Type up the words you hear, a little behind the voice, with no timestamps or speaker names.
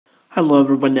Hello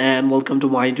everyone and welcome to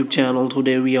my YouTube channel.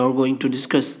 Today we are going to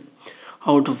discuss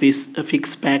how to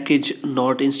fix package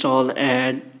not installed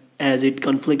and as it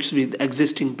conflicts with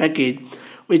existing package,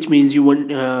 which means you want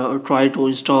try to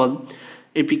install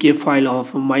APK file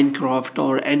of Minecraft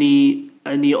or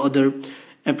any other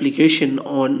application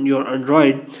on your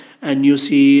Android and you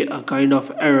see a kind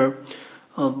of error.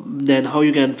 Then how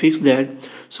you can fix that?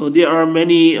 So there are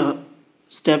many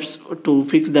steps to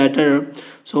fix that error.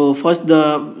 So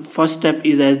the first step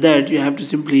is as that you have to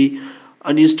simply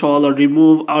uninstall or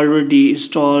remove already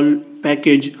installed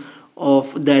package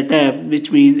of that app,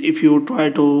 which means if you try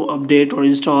to update or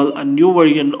install a new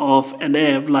version of an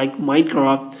app like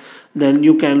Minecraft, then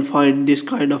you can find this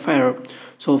kind of error.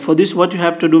 So for this, what you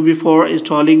have to do before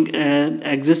installing an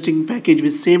existing package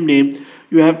with same name,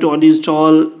 you have to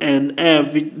uninstall an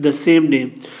app with the same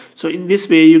name. So in this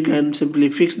way you can simply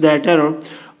fix that error.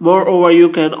 Moreover, you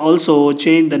can also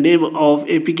change the name of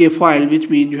APK file, which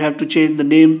means you have to change the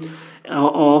name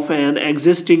of an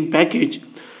existing package.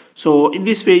 So in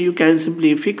this way you can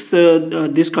simply fix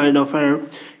this kind of error.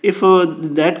 If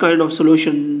that kind of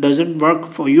solution doesn't work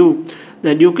for you,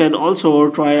 then you can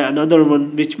also try another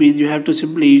one, which means you have to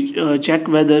simply check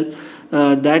whether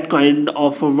that kind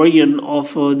of version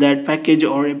of that package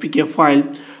or APK file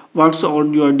works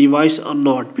on your device or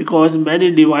not, because many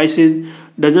devices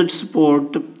doesn't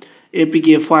support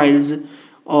APK files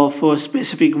of a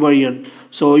specific version.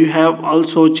 So you have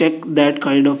also checked that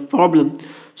kind of problem.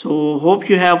 So hope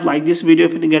you have liked this video.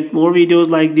 If you get more videos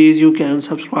like these, you can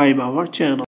subscribe our channel.